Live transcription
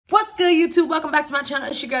good, YouTube? Welcome back to my channel.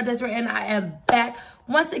 It's your girl Desiree, and I am back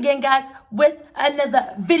once again, guys, with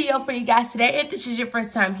another video for you guys today. If this is your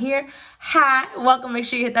first time here, hi, welcome. Make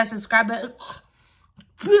sure you hit that subscribe button.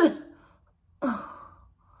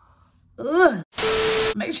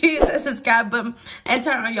 Make sure you hit that subscribe button and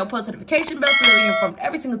turn on your post notification bell so that you're informed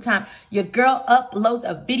every single time your girl uploads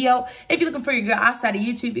a video. If you're looking for your girl outside of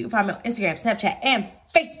YouTube, you can find me on Instagram, Snapchat, and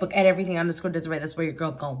Facebook at everything_Desiree. That's where your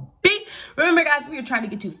girl gonna be. Remember, guys, we are trying to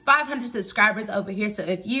get to 500 subscribers over here. So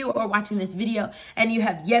if you are watching this video and you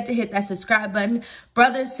have yet to hit that subscribe button,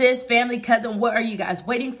 brother, sis, family, cousin, what are you guys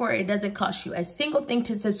waiting for? It doesn't cost you a single thing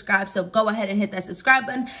to subscribe. So go ahead and hit that subscribe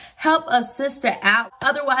button. Help a sister out.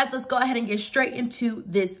 Otherwise, let's go ahead and get straight into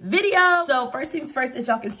this video. So first things first, as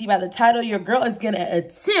y'all can see by the title, your girl is going to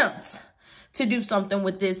attempt to do something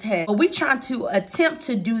with this hair. But we trying to attempt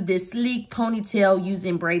to do this sleek ponytail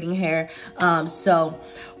using braiding hair. So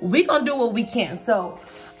we gonna do what we can. So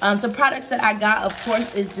some products that I got, of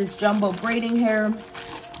course, is this jumbo braiding hair.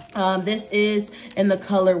 This is in the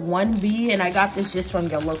color 1B, and I got this just from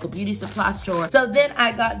your local beauty supply store. So then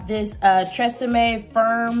I got this Tresemme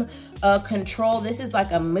Firm Control. This is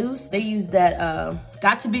like a mousse. They use that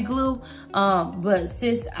got to be glue, but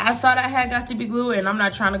sis, I thought I had got to be glue, and I'm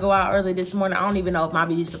not trying to go out early this morning. I don't even know if my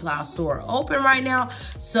beauty supply store open right now.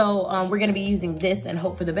 So we're gonna be using this and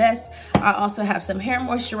hope for the best. I also have some hair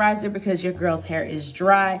moisturizer because your girl's hair is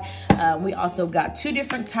dry. We also got 2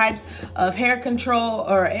 different types of hair control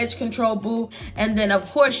or edge control, boo. And then of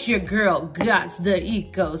course your girl got the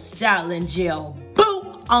Eco Styling Gel,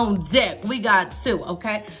 boo, on deck. We got 2,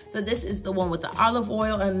 okay? So this is the one with the olive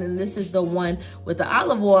oil, and then this is the one with the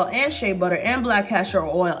olive oil and shea butter and black castor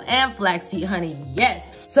oil and flaxseed honey. Yes.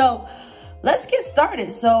 So let's get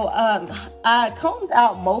started. So I combed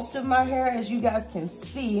out most of my hair, as you guys can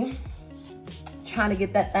see. Trying to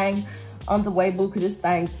get that thing on the way, boo, because this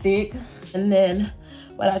thing thick. And then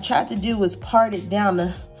what I tried to do was part it down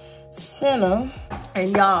the center.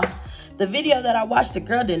 And y'all, the video that I watched, the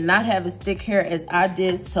girl did not have as thick hair as I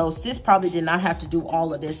did, so sis probably did not have to do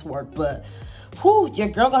all of this work. But whew, your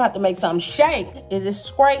girl gonna have to make something shake. Is it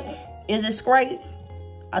straight? Is it straight?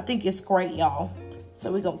 I think it's great, y'all.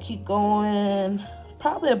 So we're gonna keep going,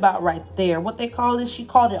 probably about right there. What they call this, she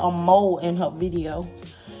called it a mole in her video.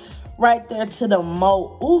 Right there to the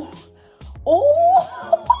mole. Ooh, ooh.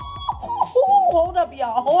 Hold up,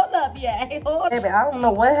 y'all. Hold up, yeah. Hold up. Baby, I don't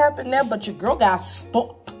know what happened there, but your girl got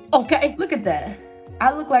stuck. Okay, look at that.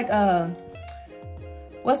 I look like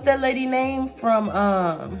what's that lady name from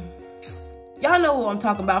y'all know who I'm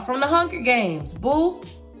talking about, from the Hunger Games, boo.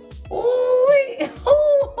 Ooh,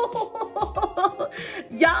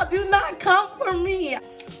 y'all do not come for me.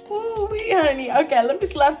 Ooh, honey. Okay, let me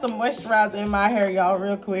slap some moisturizer in my hair, y'all,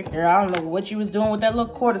 real quick. Girl, I don't know what you was doing with that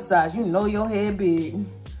little quarter size. You know your head big.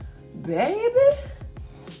 Baby,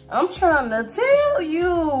 I'm trying to tell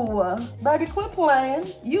you. Baby, quit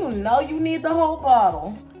playing. You know you need the whole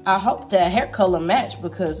bottle. I hope that hair color match,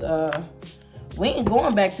 because we ain't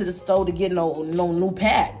going back to the store to get no new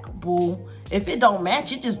pack, boo. If it don't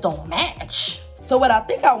match, it just don't match. So what I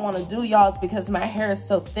think I want to do, y'all, is because my hair is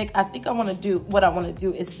so thick, I think what I want to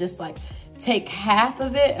do is just like take half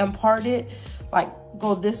of it and part it, like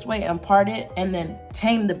go this way and part it, and then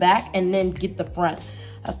tame the back and then get the front.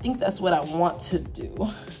 I think that's what I want to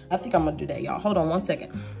do. I think I'm gonna do that, y'all. Hold on one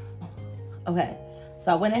second. Okay,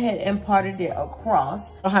 so I went ahead and parted it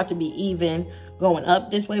across. It don't have to be even going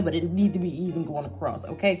up this way, but it need to be even going across,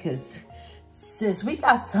 okay? Because sis, we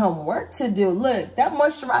got some work to do. Look, that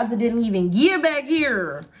moisturizer didn't even get back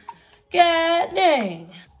here. God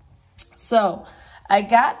dang. So I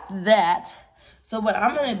got that. So what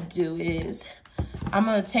I'm gonna do is I'm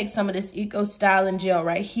gonna take some of this Eco Styling Gel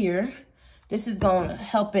right here. This is gonna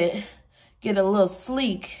help it get a little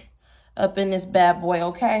sleek up in this bad boy,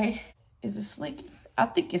 okay? Is it sleeking? I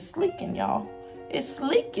think it's sleeking, y'all. It's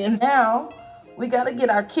sleeking. Now, we gotta get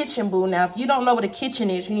our kitchen, boo. Now, if you don't know what a kitchen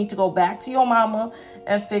is, you need to go back to your mama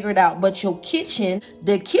and figure it out. But your kitchen,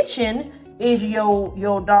 the kitchen is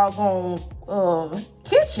your doggone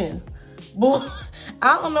kitchen, boo.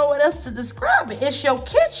 I don't know what else to describe it. It's your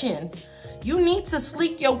kitchen. You need to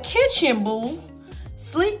sleek your kitchen, boo.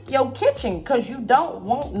 Sleek your kitchen, because you don't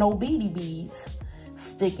want no beady beads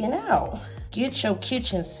sticking out. Get your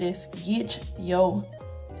kitchen, sis. Get your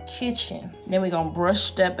kitchen. Then we're going to brush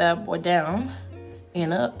that bad boy down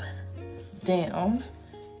and up, down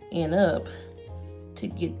and up to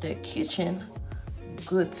get that kitchen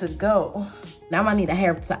good to go. Now I need a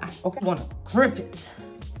hair tie. Okay, I want to grip it.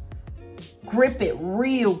 Grip it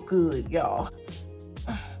real good, y'all.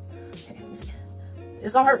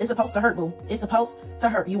 It's gonna hurt. It's supposed to hurt, boo. It's supposed to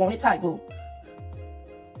hurt. You want it tight, boo.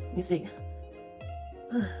 You see.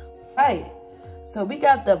 Right. So we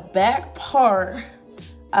got the back part,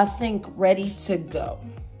 I think, ready to go.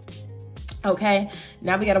 Okay.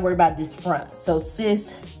 Now we got to worry about this front. So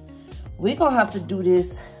sis, we're going to have to do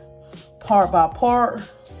this part by part,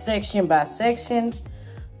 section by section,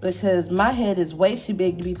 because my head is way too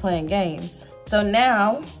big to be playing games. So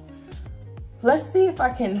now, let's see if I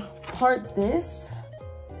can part this.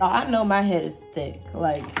 Oh, I know my head is thick.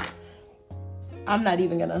 Like, I'm not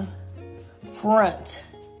even gonna front.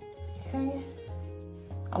 Okay.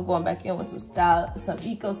 I'm going back in with some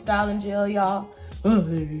eco styling gel, y'all.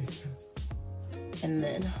 And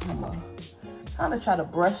then I'm gonna kind of try to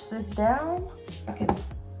brush this down. I can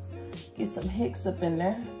get some hicks up in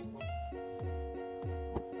there.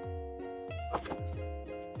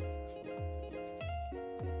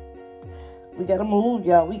 We gotta move,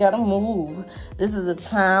 y'all. We gotta move. This is a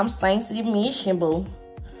time-sensitive mission, boo.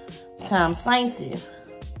 Time-sensitive.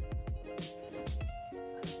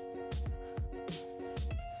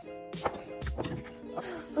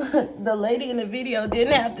 The lady in the video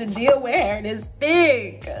didn't have to deal with hair this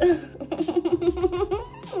thick.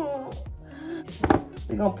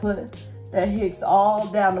 We're gonna put that hicks all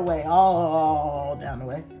down the way, all down the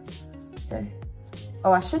way. Okay.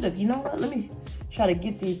 Oh, I should have. You know what? Let me try to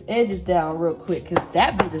get these edges down real quick, because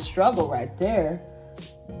that be the struggle right there.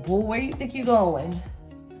 Boy, where you think you're going?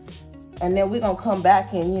 And then we're gonna come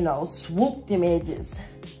back and, you know, swoop them edges.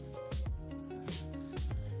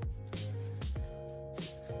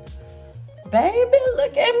 Baby,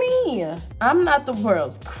 look at me. I'm not the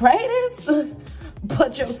world's greatest,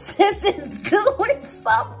 but your sis is doing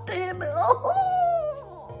something.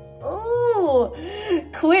 Ooh,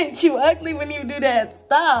 quit, you ugly when you do that.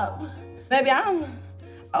 Stop. Baby, I'm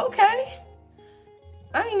okay.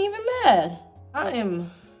 I ain't even mad.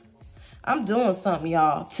 I'm doing something,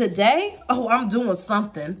 y'all. Today, oh, I'm doing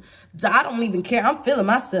something. I don't even care. I'm feeling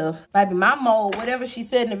myself. Baby, my mole, whatever she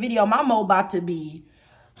said in the video, my mole about to be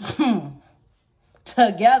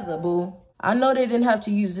together, boo. I know they didn't have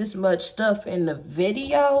to use this much stuff in the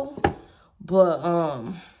video, but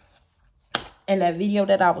in that video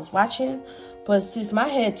that I was watching, but since my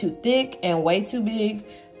head too thick and way too big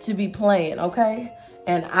to be playing, okay?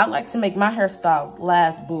 And I like to make my hairstyles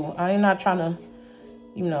last, boo. I ain't not trying to,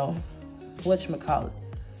 you know, whatchamacallit.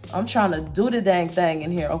 I'm trying to do the dang thing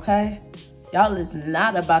in here, okay? Y'all is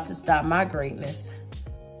not about to stop my greatness.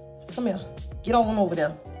 Come here. Get on over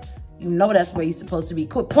there. You know that's where you're supposed to be.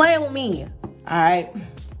 Quit playing with me. All right.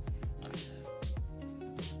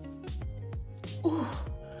 Ooh.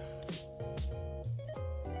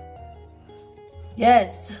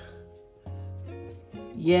 Yes.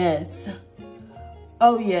 Yes.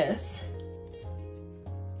 Oh, yes.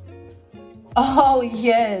 Oh,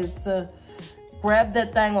 yes. Grab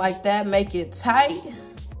that thing like that. Make it tight.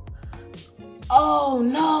 Oh,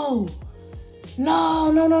 no.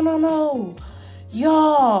 No, no, no, no, no.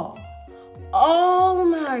 Y'all. Oh,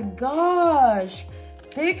 my gosh.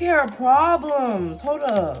 Thick hair problems. Hold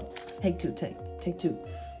up. Take two. Take two.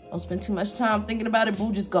 Don't spend too much time thinking about it,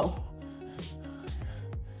 boo. Just go.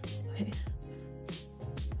 Okay.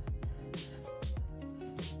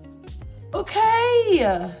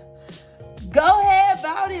 Okay. Go ahead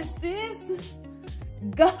about it, sis.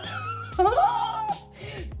 Go.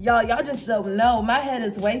 Y'all just don't know. My head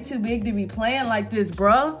is way too big to be playing like this,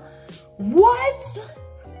 bruh. What?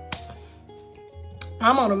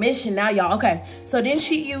 I'm on a mission now, y'all. Okay, so then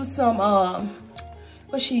she used some,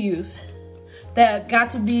 what she used? That got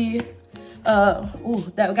to be,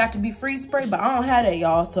 that got to be freeze spray, but I don't have that,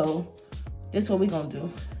 y'all, so this is what we gonna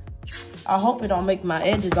do. I hope it don't make my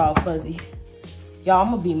edges all fuzzy. Y'all,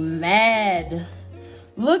 I'm gonna be mad.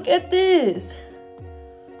 Look at this.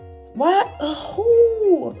 What?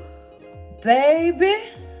 Oh, baby.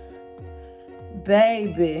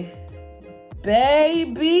 Baby.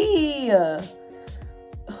 Baby.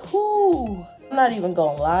 Ooh. I'm not even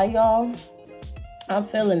gonna lie, y'all. I'm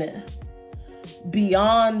feeling it.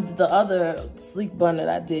 Beyond the other sleek bun that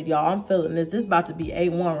I did, y'all. I'm feeling this. This is about to be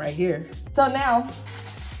A1 right here. So now,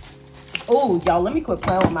 oh, y'all, let me quit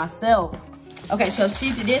playing with myself. Okay, so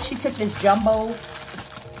she took this jumbo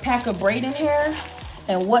pack of braiding hair,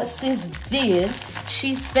 and what sis did,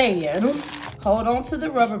 she said, hold on to the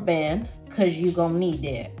rubber band, cause you gonna need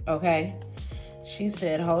that, okay? She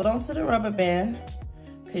said, hold on to the rubber band,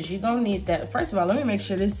 cause you gonna need that. First of all, let me make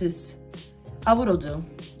sure this is, oh, it'll do.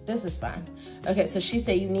 This is fine. Okay, so she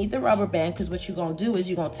said you need the rubber band, cause what you're gonna do is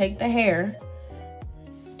you're gonna take the hair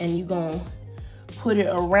and you're gonna put it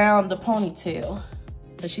around the ponytail.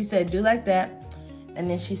 So she said, do like that. And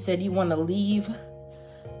then she said, you wanna leave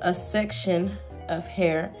a section of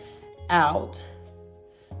hair out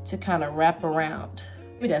to kind of wrap around.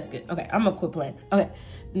 Maybe that's good. Okay, I'm gonna quit playing. Okay,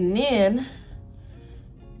 and then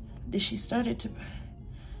did she started to,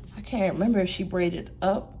 I can't remember if she braided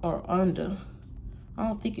up or under. I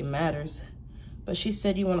don't think it matters. But she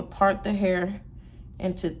said you want to part the hair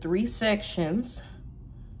into 3 sections.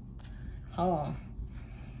 Hold on.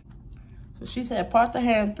 So she said part the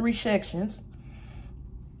hair in 3 sections,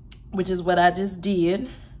 which is what I just did.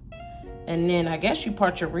 And then I guess you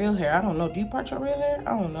part your real hair. I don't know. Do you part your real hair?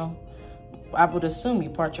 I don't know. I would assume you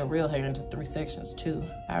part your real hair into 3 sections too.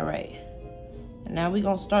 All right. And now we're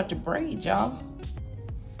gonna start to braid, y'all.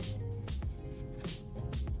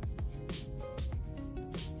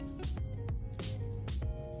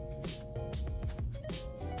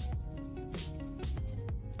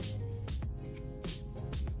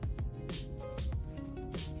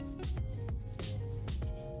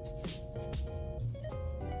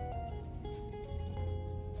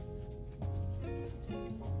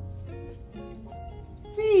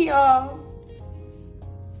 Y'all,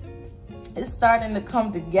 it's starting to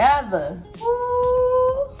come together.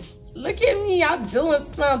 Ooh, look at me, I'm doing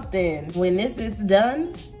something. When this is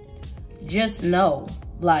done, just know,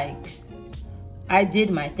 like, I did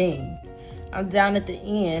my thing. I'm down at the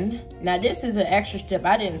end. Now this is an extra step.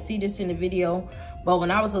 I didn't see this in the video, but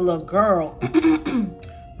when I was a little girl,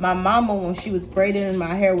 my mama, when she was braiding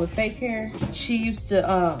my hair with fake hair, she used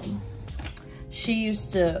to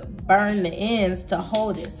burn the ends to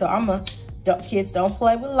hold it. So kids don't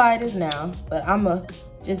play with lighters now, but I'ma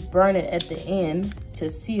just burn it at the end to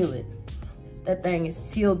seal it. That thing is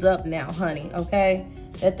sealed up now, honey, okay?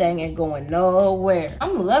 That thing ain't going nowhere.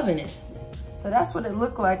 I'm loving it. So that's what it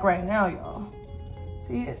looked like right now, y'all.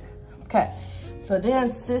 See it? Okay, so then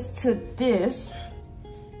sis took this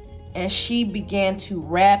and she began to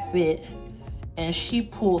wrap it and she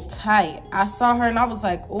pulled tight. I saw her and I was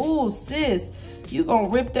like, oh, sis, you gonna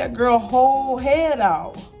rip that girl whole head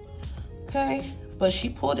out, okay? But she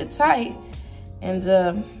pulled it tight and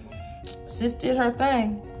sis did her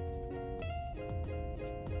thing.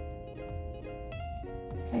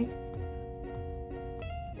 Okay.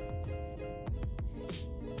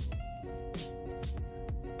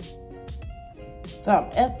 So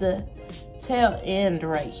I'm at the tail end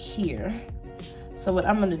right here. So what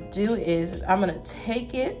I'm gonna do is I'm gonna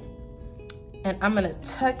take it and I'm gonna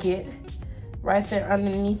tuck it right there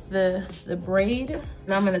underneath the braid.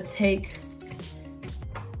 And I'm gonna take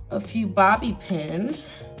a few bobby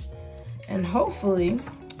pins and hopefully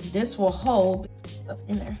this will hold up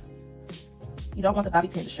in there. You don't want the bobby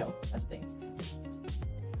pin to show, that's the thing.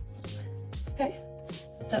 Okay,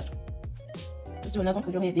 so let's do another one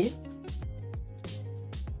because your head big.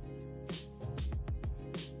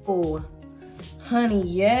 Oh, honey,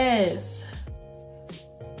 yes.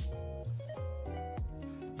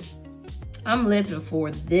 I'm living for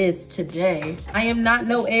this today. I am not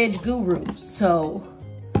no edge guru, so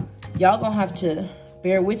y'all gonna have to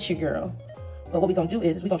bear with your girl. But what we gonna do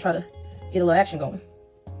is we gonna try to get a little action going.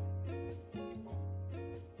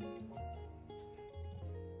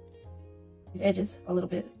 These edges a little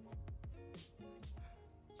bit.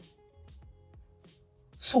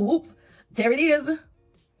 Swoop, there it is.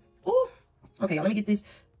 Ooh. Okay, let me get this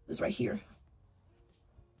right here.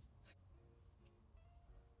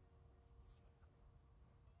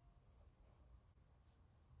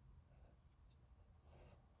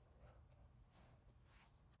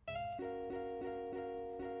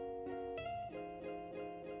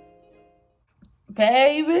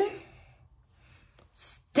 Baby,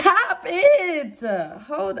 stop it.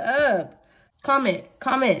 Hold up.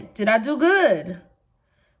 Comment. Did I do good?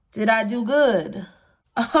 Did I do good?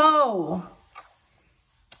 Oh.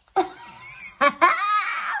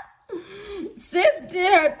 Sis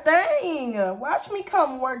did her thing. Watch me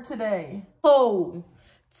come work today. Oh,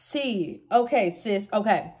 see. Okay, sis.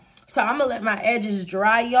 Okay. So I'm gonna let my edges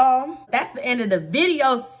dry, y'all. That's the end of the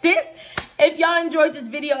video, sis. If y'all enjoyed this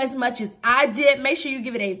video as much as I did, make sure you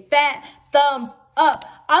give it a fat thumbs up.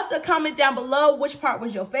 Also, comment down below which part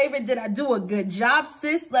was your favorite. Did I do a good job,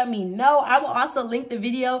 sis? Let me know. I will also link the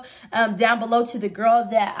video down below to the girl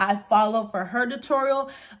that I follow for her tutorial.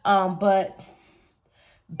 But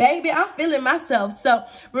baby, I'm feeling myself. So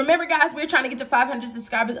remember, guys, we're trying to get to 500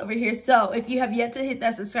 subscribers over here. So if you have yet to hit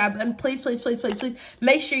that subscribe button, please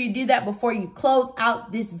make sure you do that before you close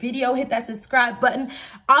out this video. Hit that subscribe button.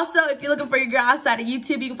 Also, if you're looking for your girl outside of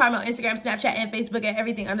YouTube, you can find me on Instagram, Snapchat, and Facebook at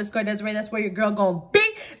everything_Desiree. That's where your girl gonna be.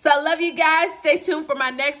 So I love you guys. Stay tuned for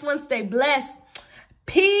my next one. Stay blessed.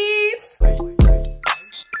 Peace.